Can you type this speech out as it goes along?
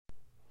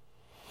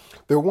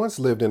There once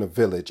lived in a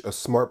village a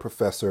smart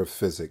professor of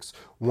physics.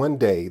 One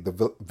day,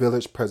 the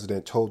village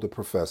president told the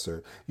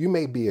professor, "You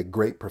may be a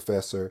great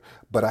professor,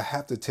 but I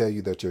have to tell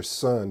you that your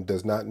son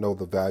does not know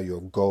the value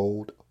of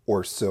gold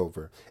or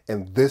silver,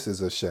 and this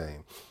is a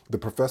shame." The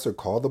professor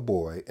called the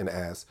boy and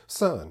asked,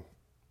 "Son,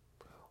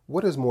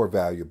 what is more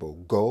valuable,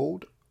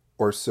 gold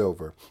or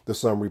silver?" The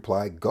son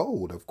replied,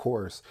 "Gold, of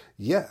course.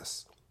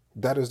 Yes,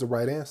 that is the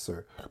right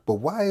answer. But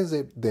why is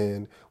it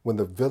then when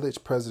the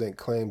village president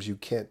claims you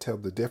can't tell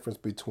the difference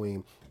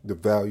between the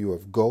value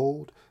of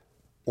gold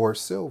or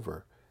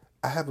silver?"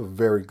 "I have a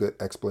very good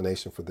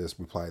explanation for this,"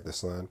 replied the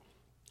son.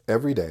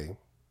 "Every day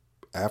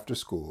after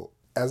school,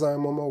 as I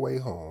am on my way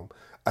home,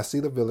 I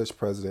see the village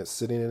president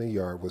sitting in a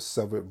yard with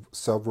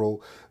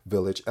several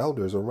village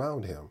elders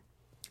around him.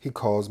 He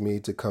calls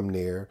me to come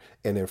near,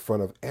 and in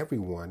front of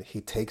everyone,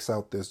 he takes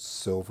out this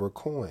silver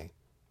coin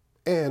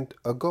and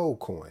a gold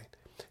coin.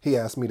 He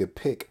asks me to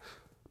pick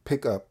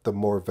up the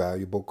more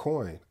valuable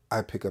coin.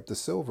 I pick up the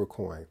silver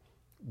coin.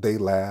 They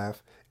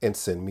laugh and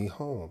send me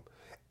home.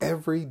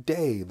 Every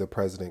day the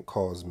president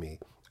calls me,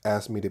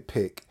 asks me to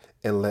pick,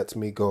 and lets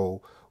me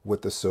go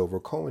with the silver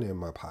coin in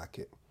my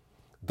pocket.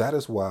 That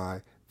is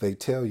why they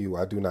tell you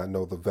I do not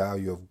know the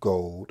value of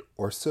gold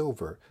or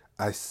silver.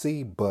 I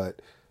see,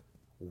 but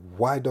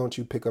why don't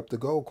you pick up the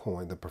gold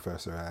coin?" the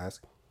professor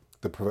asked.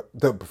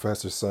 The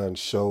professor's son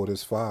showed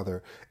his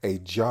father a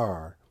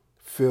jar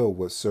filled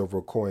with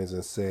silver coins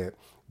and said,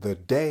 "The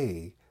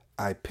day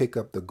I pick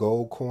up the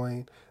gold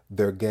coin,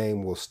 their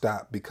game will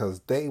stop because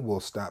they will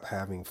stop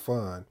having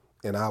fun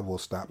and I will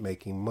stop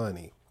making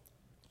money."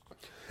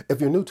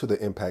 If you're new to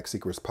the Impact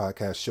Secrets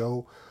podcast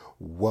show,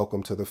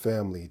 welcome to the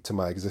family. To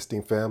my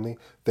existing family,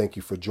 thank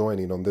you for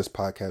joining. On this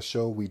podcast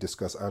show, we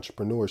discuss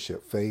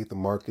entrepreneurship, faith,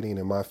 marketing,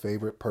 and my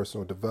favorite,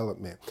 personal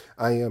development.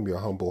 I am your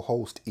humble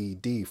host,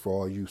 ED. For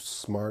all you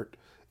smart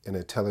and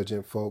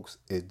intelligent folks,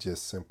 it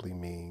just simply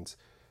means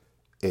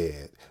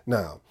Ed.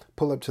 Now,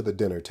 pull up to the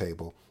dinner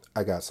table.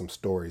 I got some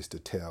stories to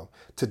tell.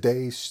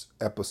 Today's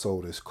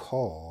episode is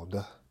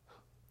called,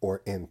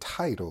 or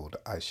entitled,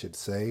 I should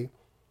say,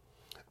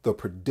 "The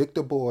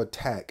Predictable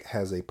Attack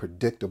Has a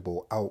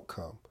Predictable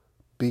Outcome.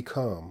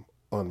 Become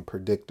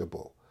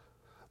unpredictable."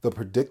 The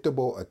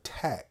predictable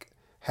attack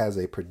has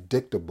a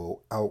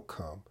predictable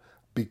outcome.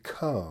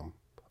 Become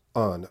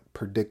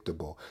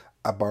unpredictable.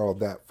 I borrowed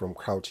that from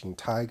Crouching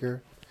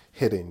Tiger,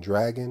 Hidden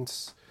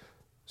Dragons,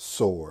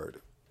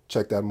 Sword.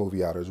 Check that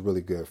movie out. It's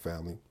really good,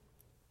 family.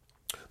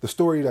 The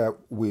story that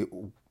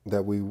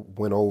we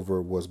went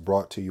over was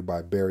brought to you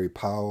by Barry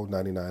Powell,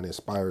 99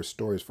 Inspired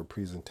Stories for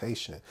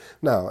Presentation.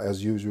 Now,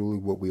 as usually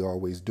what we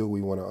always do,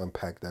 we want to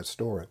unpack that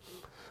story.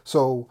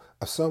 So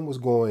a son was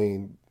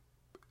going,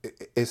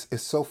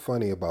 it's so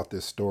funny about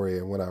this story.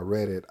 And when I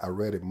read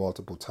it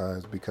multiple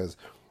times because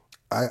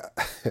I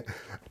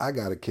I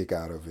got a kick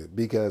out of it,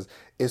 because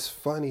it's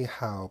funny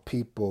how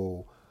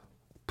people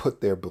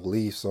put their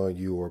beliefs on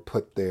you or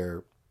put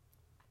their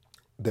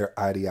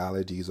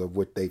ideologies of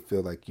what they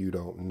feel like you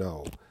don't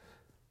know.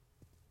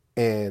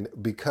 And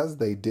because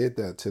they did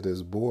that to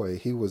this boy,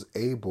 he was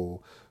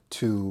able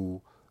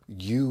to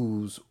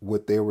use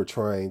what they were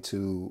trying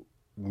to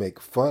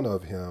make fun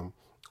of him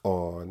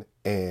on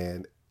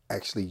and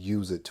actually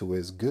use it to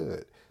his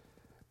good.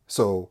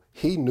 So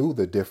he knew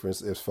the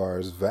difference as far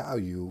as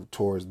value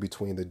towards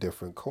between the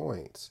different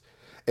coins.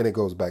 And it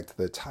goes back to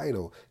the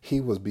title. He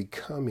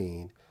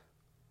became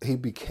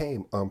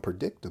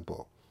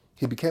unpredictable.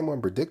 He became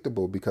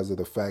unpredictable because of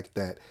the fact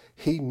that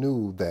he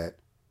knew that,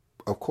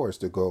 of course,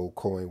 the gold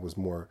coin was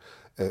more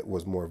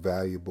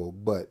valuable,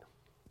 but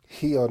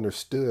he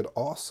understood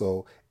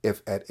also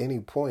if at any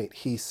point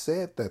he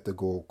said that the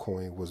gold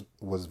coin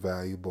was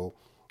valuable,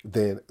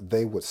 then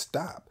they would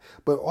stop.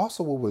 But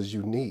also, what was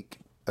unique,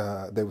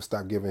 they would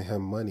stop giving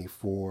him money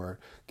for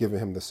giving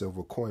him the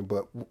silver coin.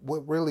 But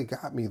what really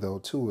got me though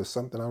too is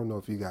something, I don't know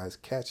if you guys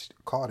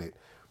caught it.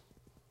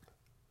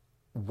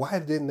 Why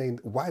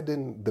didn't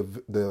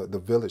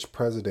the village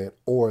president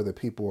or the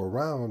people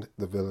around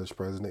the village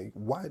president,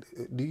 why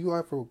do you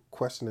ever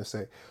question and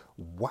say,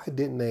 why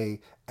didn't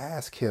they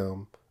ask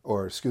him,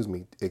 or excuse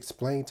me,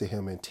 explain to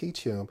him and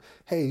teach him,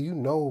 hey, you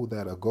know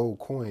that a gold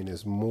coin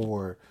is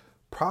more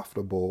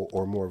profitable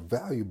or more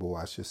valuable,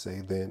 I should say,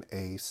 than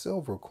a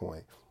silver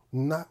coin?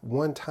 Not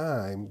one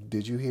time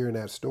did you hear in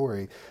that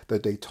story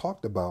that they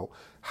talked about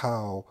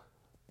how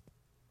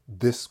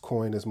this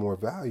coin is more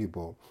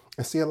valuable.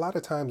 And see, a lot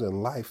of times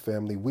in life,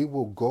 family, we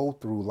will go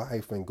through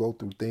life and go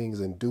through things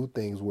and do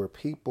things where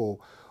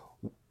people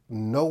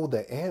know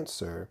the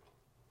answer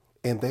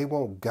and they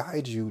won't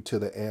guide you to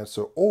the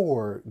answer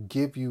or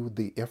give you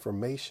the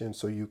information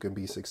so you can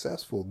be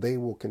successful. They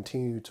will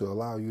continue to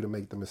allow you to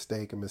make the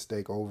mistake and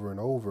mistake over and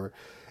over.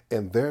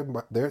 And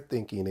their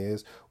thinking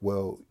is,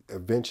 well,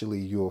 eventually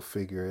you'll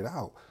figure it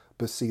out.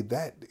 But see,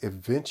 that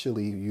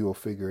eventually you'll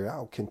figure it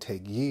out can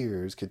take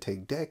years, can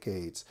take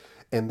decades.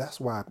 And that's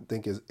why I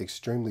think it's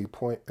extremely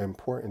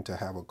important to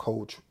have a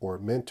coach or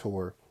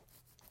mentor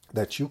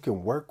that you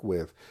can work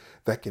with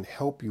that can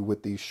help you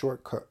with these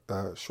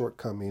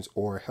shortcomings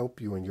or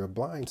help you in your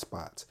blind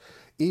spots.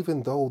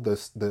 Even though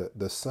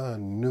the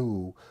son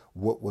knew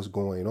what was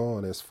going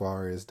on as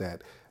far as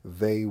that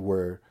they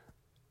were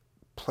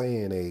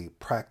playing a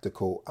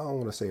practical, I don't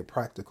want to say a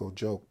practical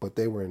joke, but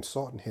they were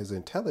insulting his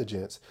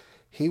intelligence.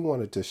 He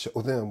wanted to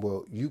show them,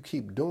 well, you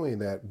keep doing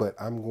that, but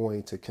I'm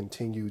going to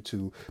continue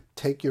to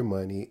take your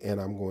money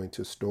and I'm going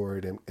to store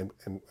it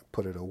and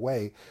put it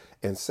away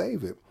and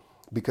save it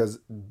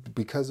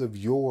because of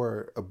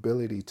your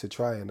ability to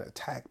try and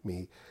attack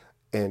me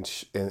and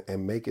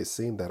make it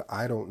seem that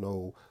I don't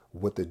know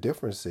what the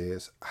difference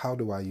is. How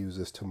do I use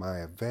this to my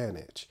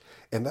advantage?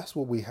 And that's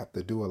what we have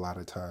to do a lot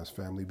of times,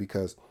 family,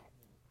 because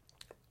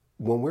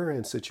when we're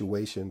in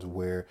situations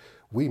where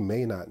we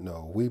may not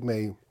know, we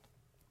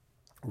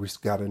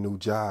got a new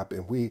job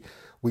and we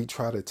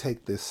try to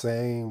take the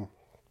same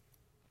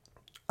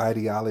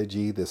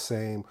ideology, the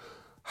same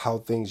how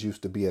things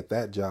used to be at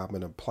that job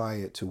and apply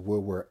it to where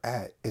we're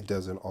at. It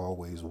doesn't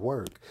always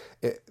work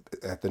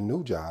at the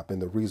new job.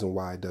 And the reason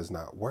why it does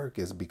not work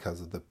is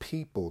because of the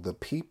people. The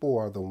people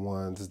are the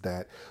ones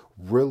that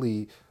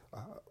really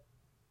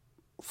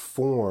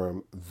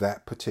form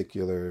that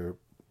particular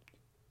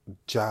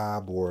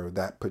job or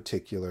that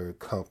particular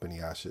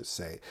company, I should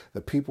say.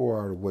 The people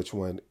are which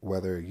one,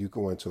 whether you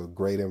go into a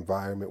great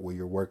environment where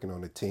you're working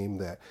on a team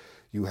that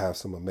you have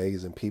some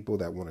amazing people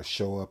that want to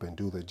show up and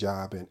do the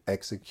job and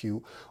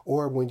execute,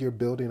 or when you're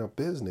building a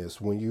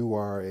business, when you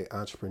are an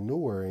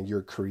entrepreneur and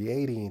you're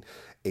creating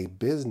a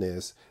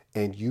business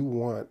and you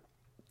want,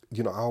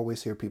 I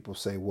always hear people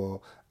say,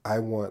 well, I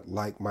want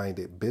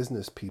like-minded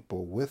business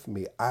people with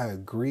me. I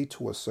agree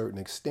to a certain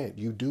extent.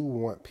 You do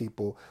want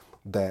people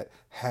that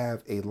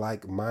have a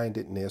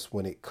like-mindedness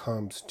when it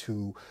comes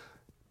to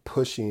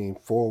pushing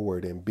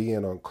forward and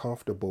being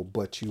uncomfortable,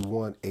 but you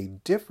want a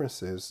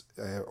differences,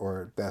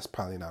 or that's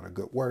probably not a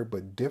good word,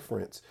 but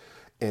difference.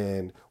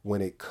 And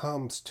when it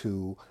comes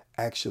to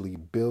actually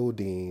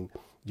building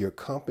your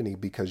company,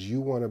 because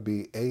you want to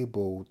be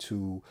able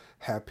to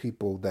have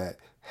people that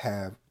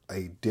have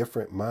a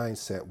different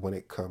mindset when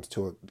it comes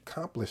to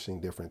accomplishing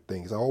different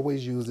things. I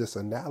always use this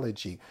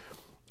analogy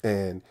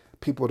and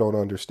people don't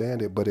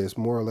understand it, but it's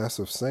more or less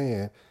of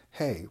saying,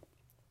 hey,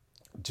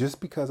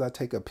 just because I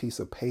take a piece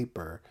of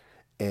paper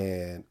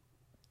and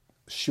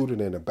shoot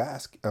it in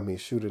a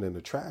shoot it in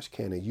a trash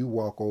can and you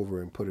walk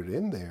over and put it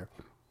in there,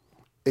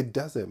 it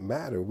doesn't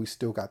matter. We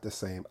still got the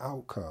same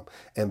outcome.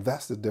 And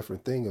that's the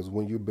different thing is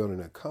when you're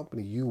building a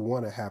company, you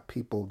want to have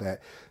people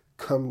that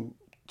come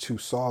to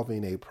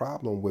solving a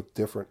problem with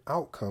different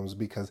outcomes,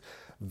 because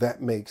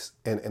that makes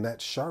and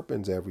that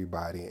sharpens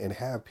everybody, and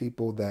have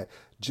people that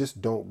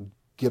just don't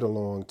get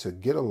along to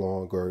get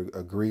along or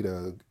agree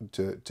to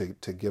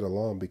get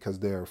along because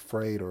they're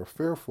afraid or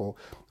fearful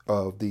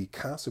of the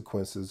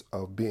consequences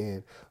of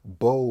being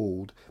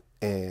bold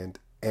and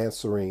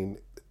answering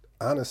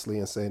honestly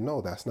and saying,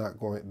 no,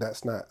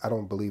 I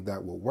don't believe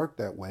that will work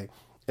that way.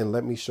 And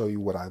let me show you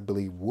what I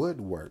believe would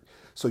work.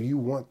 So you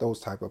want those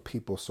type of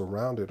people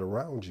surrounded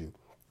around you.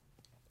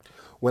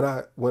 When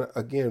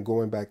again,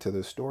 going back to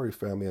the story,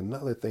 family,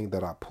 another thing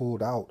that I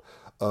pulled out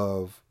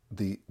of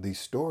the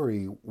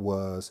story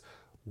was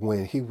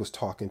when he was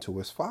talking to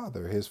his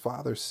father. His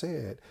father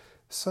said,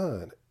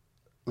 son,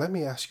 let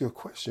me ask you a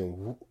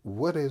question.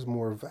 What is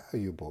more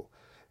valuable?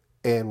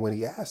 And when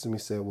he asked him, he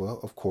said, well,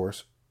 of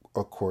course,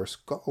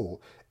 gold.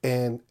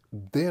 And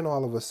then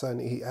all of a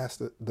sudden he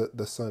asked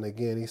the son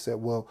again. He said,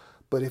 well,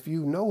 but if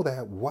you know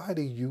that, why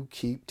do you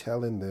keep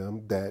telling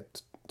them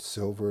that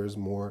silver is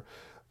more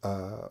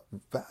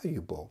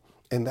valuable?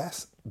 And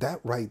that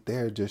right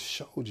there just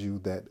showed you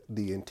that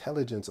the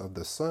intelligence of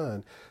the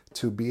son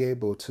to be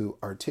able to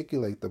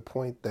articulate the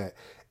point that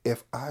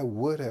if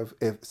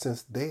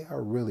since they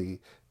are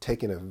really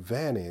taking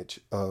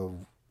advantage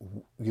of,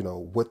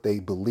 what they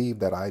believe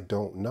that I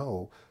don't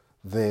know,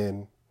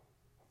 then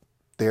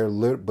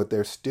but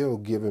they're still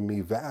giving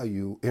me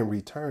value in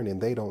return, and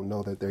they don't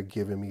know that they're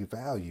giving me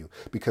value.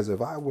 Because if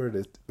I were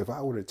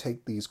to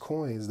take these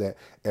coins that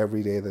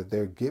every day that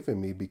they're giving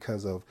me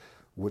because of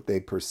what they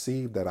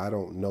perceive that I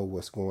don't know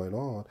what's going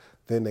on,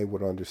 then they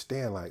would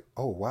understand like,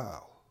 oh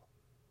wow,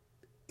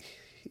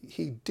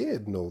 he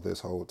did know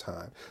this whole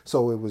time.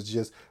 So it was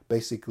just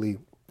basically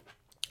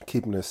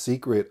keeping a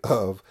secret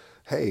of,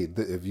 hey,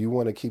 if you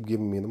want to keep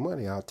giving me the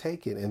money, I'll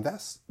take it. And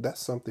that's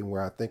something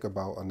where I think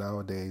about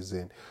nowadays.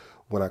 And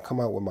when I come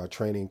out with my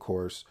training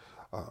course,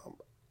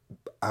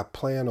 I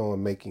plan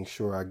on making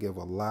sure I give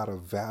a lot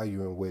of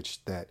value in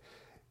which that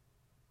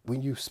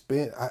when you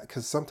spend,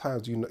 because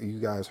sometimes, you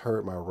guys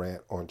heard my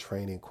rant on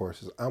training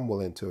courses. I'm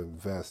willing to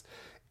invest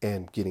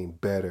in getting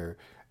better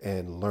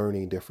and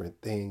learning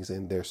different things.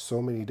 And there's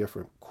so many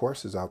different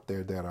courses out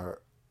there that are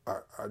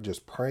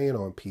just preying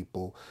on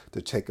people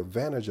to take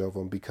advantage of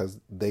them because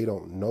they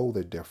don't know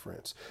the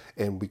difference.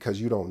 And because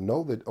you don't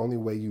know, the only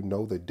way you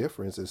know the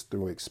difference is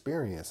through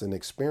experience. And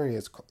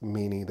experience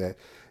meaning that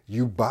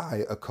you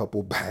buy a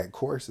couple bad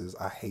courses.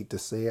 I hate to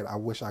say it. I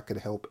wish I could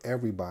help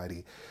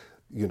everybody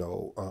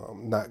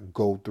not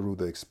go through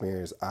the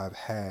experience I've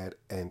had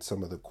and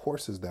some of the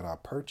courses that I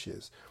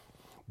purchased.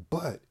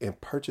 But in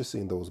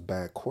purchasing those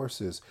bad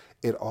courses,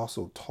 it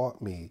also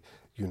taught me,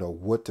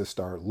 what to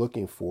start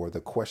looking for, the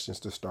questions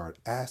to start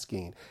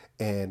asking,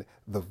 and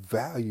the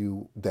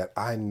value that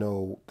I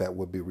know that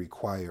would be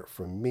required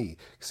from me.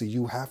 See,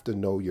 you have to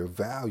know your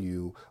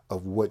value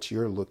of what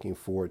you're looking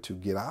for to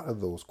get out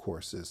of those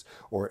courses,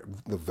 or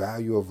the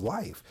value of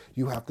life.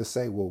 You have to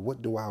say, well,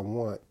 what do I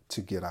want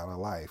to get out of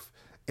life?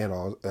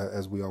 And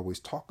as we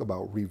always talk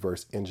about,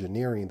 reverse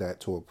engineering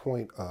that to a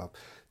point of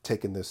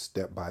taking this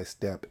step by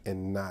step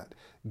and not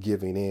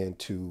giving in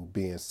to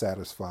being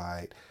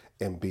satisfied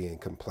and being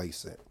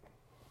complacent.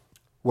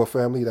 Well,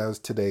 family, that was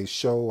today's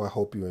show. I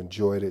hope you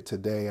enjoyed it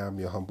today. I'm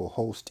your humble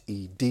host,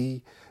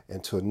 ED.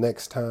 Until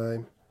next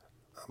time,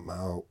 I'm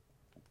out.